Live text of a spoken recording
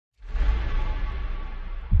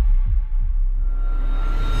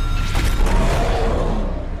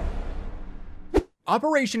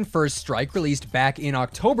Operation First Strike released back in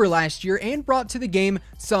October last year and brought to the game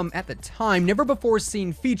some, at the time,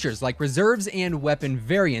 never-before-seen features like reserves and weapon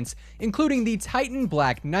variants, including the Titan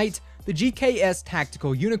Black Knight, the GKS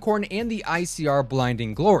Tactical Unicorn, and the ICR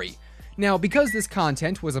Blinding Glory. Now, because this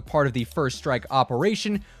content was a part of the First Strike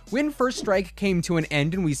operation, when First Strike came to an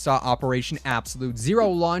end and we saw Operation Absolute Zero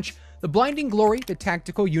launch, the Blinding Glory, the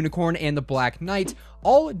Tactical Unicorn, and the Black Knight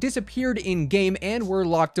all disappeared in-game and were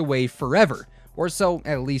locked away forever. Or so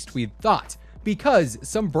at least we thought, because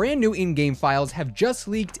some brand new in-game files have just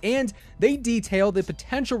leaked and they detail the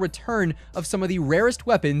potential return of some of the rarest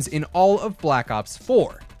weapons in all of Black Ops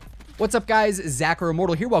 4. What's up guys, Zach or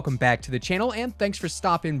Immortal here, welcome back to the channel and thanks for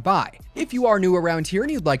stopping by. If you are new around here and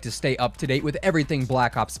you'd like to stay up to date with everything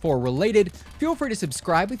Black Ops 4 related, feel free to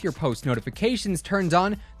subscribe with your post notifications turned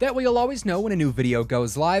on, that way you'll always know when a new video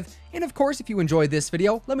goes live. And of course, if you enjoyed this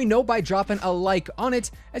video, let me know by dropping a like on it,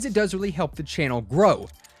 as it does really help the channel grow.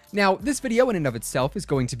 Now, this video in and of itself is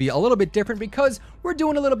going to be a little bit different because we're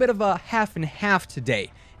doing a little bit of a half and half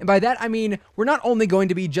today. And by that, I mean, we're not only going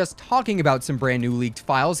to be just talking about some brand new leaked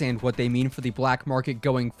files and what they mean for the black market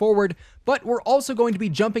going forward, but we're also going to be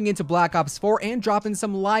jumping into Black Ops 4 and dropping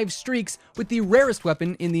some live streaks with the rarest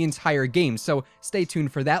weapon in the entire game, so stay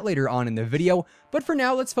tuned for that later on in the video. But for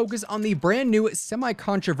now, let's focus on the brand new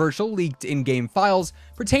semi-controversial leaked in-game files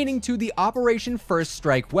pertaining to the Operation First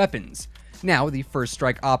Strike weapons. Now, the First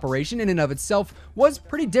Strike operation in and of itself was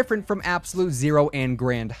pretty different from Absolute Zero and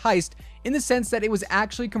Grand Heist, in the sense that it was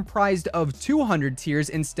actually comprised of 200 tiers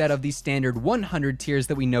instead of the standard 100 tiers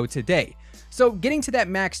that we know today. So getting to that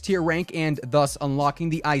max tier rank and thus unlocking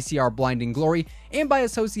the ICR Blinding Glory, and by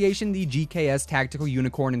association the GKS Tactical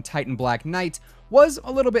Unicorn and Titan Black Knight, was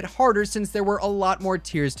a little bit harder since there were a lot more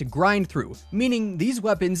tiers to grind through, meaning these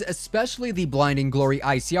weapons, especially the Blinding Glory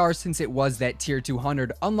ICR since it was that tier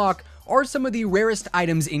 200 unlock, are some of the rarest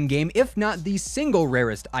items in-game, if not the single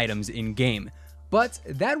rarest items in-game. But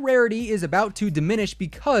that rarity is about to diminish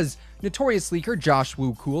because notorious leaker Josh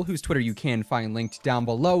Woo Cool, whose Twitter you can find linked down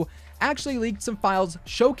below, actually leaked some files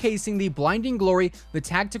showcasing the Blinding Glory, the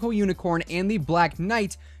Tactical Unicorn, and the Black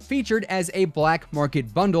Knight featured as a black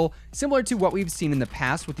market bundle, similar to what we've seen in the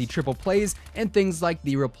past with the triple plays and things like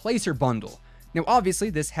the Replacer bundle. Now obviously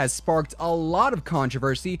this has sparked a lot of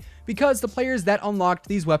controversy because the players that unlocked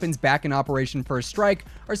these weapons back in Operation First Strike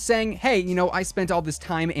are saying, hey, you know, I spent all this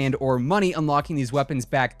time and or money unlocking these weapons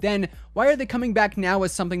back then, why are they coming back now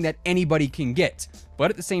as something that anybody can get? But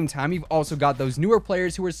at the same time, you've also got those newer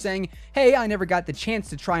players who are saying, hey, I never got the chance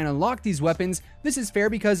to try and unlock these weapons, this is fair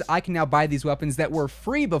because I can now buy these weapons that were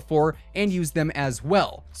free before and use them as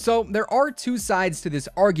well. So there are two sides to this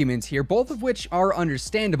argument here, both of which are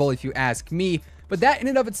understandable if you ask me, but that in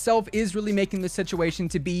and of itself is really making the situation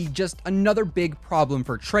to be just another big problem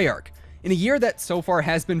for Treyarch. In a year that so far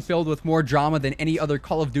has been filled with more drama than any other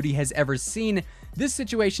Call of Duty has ever seen, this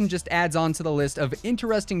situation just adds on to the list of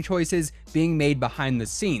interesting choices being made behind the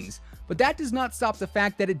scenes. But that does not stop the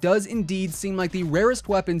fact that it does indeed seem like the rarest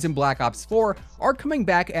weapons in Black Ops 4 are coming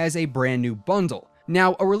back as a brand new bundle.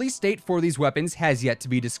 Now, a release date for these weapons has yet to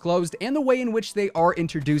be disclosed, and the way in which they are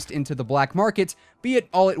introduced into the black market, be it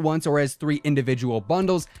all at once or as 3 individual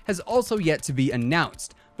bundles, has also yet to be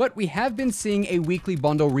announced. But we have been seeing a weekly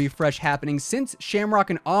bundle refresh happening since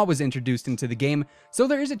Shamrock and Awe was introduced into the game, so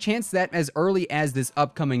there is a chance that as early as this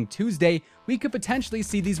upcoming Tuesday, we could potentially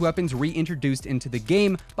see these weapons reintroduced into the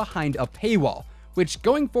game behind a paywall. Which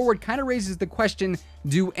going forward kind of raises the question,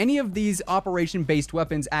 do any of these operation-based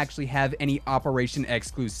weapons actually have any operation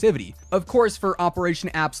exclusivity? Of course, for Operation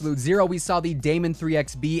Absolute Zero, we saw the Damon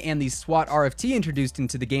 3XB and the SWAT RFT introduced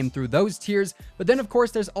into the game through those tiers, but then of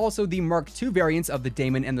course there's also the Mark II variants of the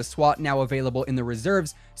Damon and the SWAT now available in the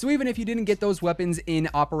reserves, so even if you didn't get those weapons in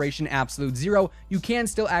Operation Absolute Zero, you can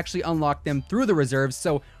still actually unlock them through the reserves.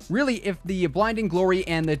 So really, if the Blinding Glory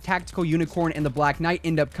and the Tactical Unicorn and the Black Knight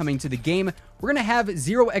end up coming to the game, we're going to have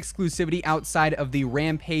zero exclusivity outside of the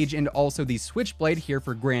Rampage and also the Switchblade here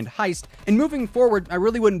for Grand Heist. And moving forward, I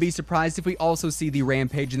really wouldn't be surprised if we also see the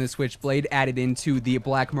Rampage and the Switchblade added into the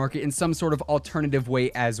black market in some sort of alternative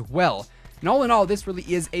way as well. And all in all, this really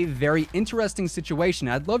is a very interesting situation.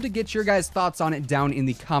 I'd love to get your guys' thoughts on it down in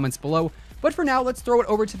the comments below. But for now, let's throw it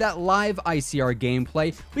over to that live ICR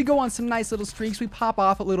gameplay. We go on some nice little streaks, we pop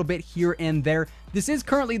off a little bit here and there. This is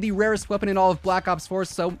currently the rarest weapon in all of Black Ops 4,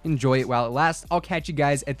 so enjoy it while it lasts. I'll catch you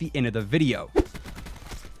guys at the end of the video.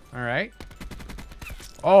 Alright.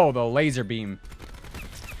 Oh, the laser beam.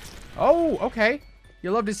 Oh, okay.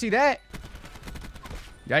 You'll love to see that.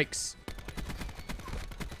 Yikes.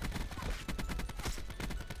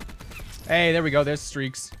 Hey, there we go. There's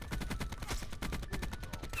streaks.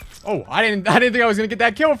 Oh, I didn't think I was gonna get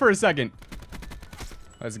that kill for a second.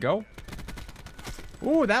 Let's go.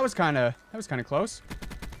 Ooh, that was kind of close.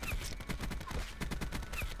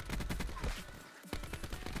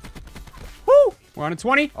 Woo! We're on a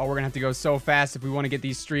 20. Oh, we're gonna have to go so fast if we want to get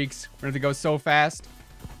these streaks. We're gonna have to go so fast.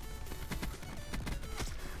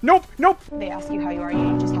 Nope, nope. They ask you how you are,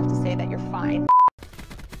 you just have to say that you're fine.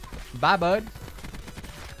 Bye, bud.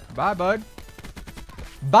 Bye, bud.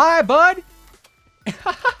 Bye, bud.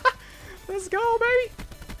 Let's go, baby.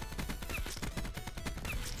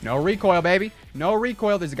 No recoil, baby. No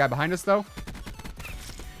recoil. There's a guy behind us, though.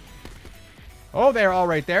 Oh, they're all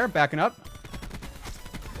right there. Backing up.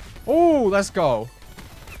 Oh, let's go.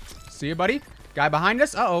 See you, buddy. Guy behind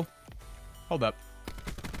us. Uh-oh. Hold up.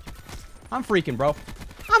 I'm freaking, bro.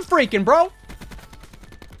 I'm freaking, bro.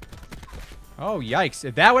 Oh, yikes.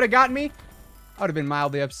 If that would have gotten me, I would have been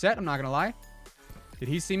mildly upset. I'm not going to lie. Did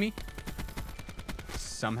he see me?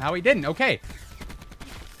 Somehow he didn't. Okay.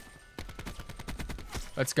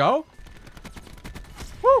 Let's go.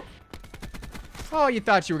 Woo! Oh, you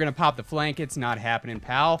thought you were going to pop the flank. It's not happening,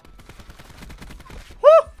 pal. Woo!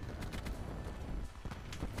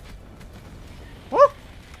 Woo!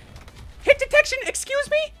 Hit detection! Excuse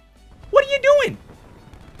me? What are you doing?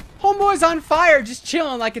 Homeboy's on fire, just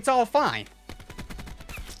chilling like it's all fine.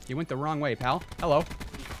 You went the wrong way, pal. Hello.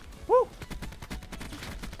 Woo!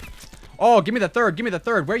 Oh, give me the third. Give me the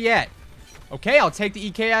third. Where you at? Okay, I'll take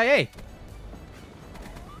the EKIA.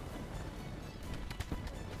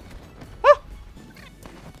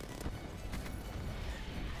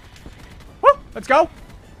 Let's go.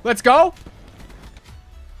 Let's go.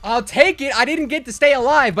 I'll take it. I didn't get to stay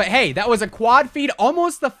alive, but hey, that was a quad feed,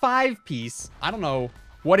 almost the 5-piece. I don't know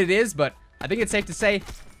what it is, but I think it's safe to say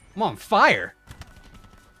I'm on fire.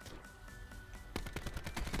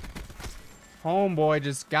 Homeboy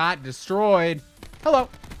just got destroyed. Hello.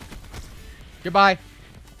 Goodbye.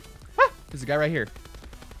 Ah, there's a guy right here.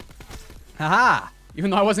 Haha.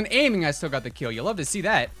 Even though I wasn't aiming, I still got the kill. You love to see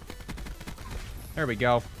that. There we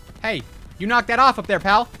go. Hey. You knocked that off up there,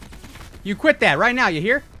 pal. You quit that right now, you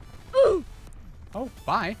hear? Ooh. Oh,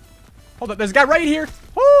 bye. Hold up, there's a guy right here.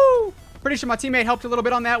 Woo! Pretty sure my teammate helped a little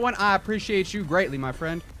bit on that one. I appreciate you greatly, my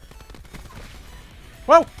friend.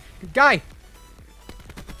 Whoa! Good guy.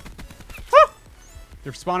 Woo!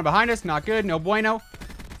 They're spawning behind us. Not good. No bueno.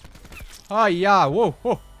 Oh, yeah. Whoa.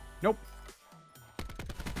 Whoa. Nope.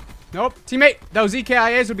 Nope. Teammate, those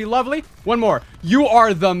EKIAs would be lovely. One more. You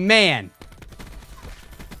are the man.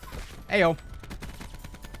 Ayo.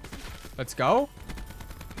 Let's go.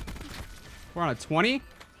 We're on a 20.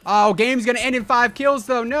 Oh, game's gonna end in 5 kills,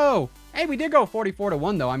 though. No. Hey, we did go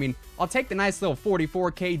 44-1, though. I mean, I'll take the nice little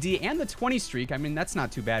 44 KD and the 20 streak. I mean, that's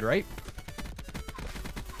not too bad, right?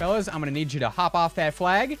 Fellas, I'm gonna need you to hop off that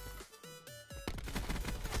flag.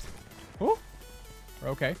 Oh.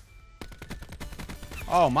 Okay.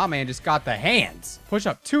 Oh, my man just got the hands. Push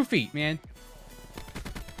up 2 feet, man.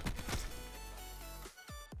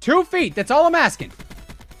 2 feet. That's all I'm asking.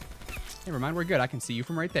 Never mind. We're good. I can see you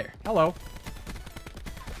from right there. Hello.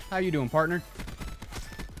 How you doing, partner?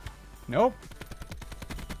 Nope.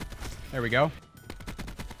 There we go.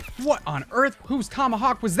 What on earth? Whose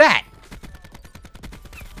tomahawk was that?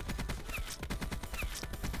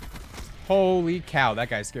 Holy cow. That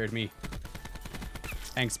guy scared me.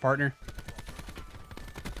 Thanks, partner.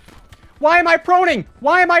 Why am I proning?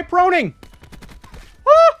 Why am I proning?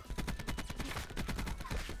 Ah!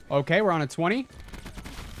 Okay, we're on a 20.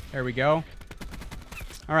 There we go.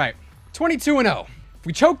 All right. 22-0. If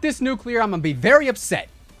we choke this nuclear, I'm going to be very upset.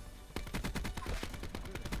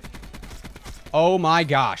 Oh my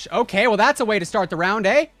gosh. Okay, well that's a way to start the round,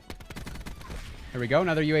 eh? There we go.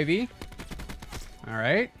 Another UAV. All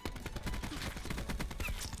right.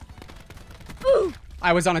 Ooh.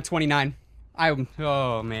 I was on a 29.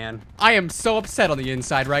 Oh man. I am so upset on the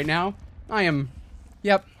inside right now. I am,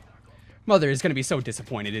 yep. Mother is going to be so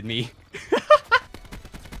disappointed in me.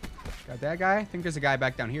 Got that guy? I think there's a guy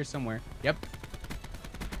back down here somewhere. Yep.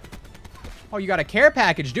 Oh, you got a care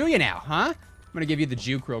package, do you now, huh? I'm going to give you the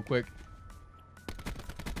juke real quick.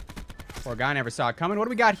 Poor guy never saw it coming. What do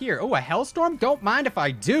we got here? Oh, a hellstorm? Don't mind if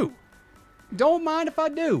I do. Don't mind if I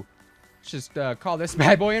do. Let's just call this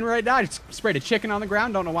bad boy in right now. I just sprayed a chicken on the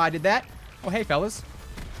ground. Don't know why I did that. Oh, hey, fellas.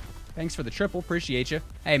 Thanks for the triple. Appreciate you.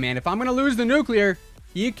 Hey, man, if I'm going to lose the nuclear,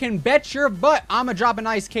 you can bet your butt I'm going to drop a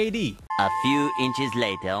nice KD. A few inches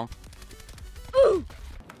later. Ooh.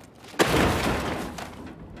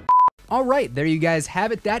 Alright, there you guys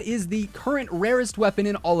have it. That is the current rarest weapon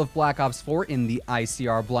in all of Black Ops 4 in the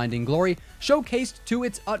ICR Blinding Glory, showcased to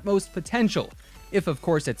its utmost potential. If, of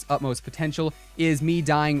course, its utmost potential is me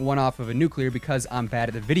dying one off of a nuclear because I'm bad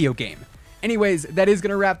at the video game. Anyways, that is going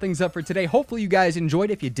to wrap things up for today. Hopefully you guys enjoyed.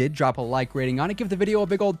 If you did, drop a like rating on it. Give the video a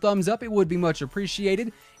big old thumbs up. It would be much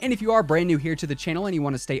appreciated. And if you are brand new here to the channel and you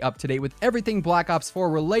want to stay up to date with everything Black Ops 4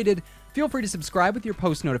 related, feel free to subscribe with your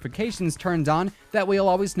post notifications turned on. That way you'll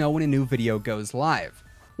always know when a new video goes live.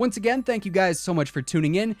 Once again, thank you guys so much for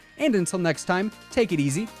tuning in. And until next time, take it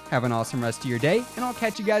easy, have an awesome rest of your day, and I'll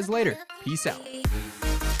catch you guys later. Peace out.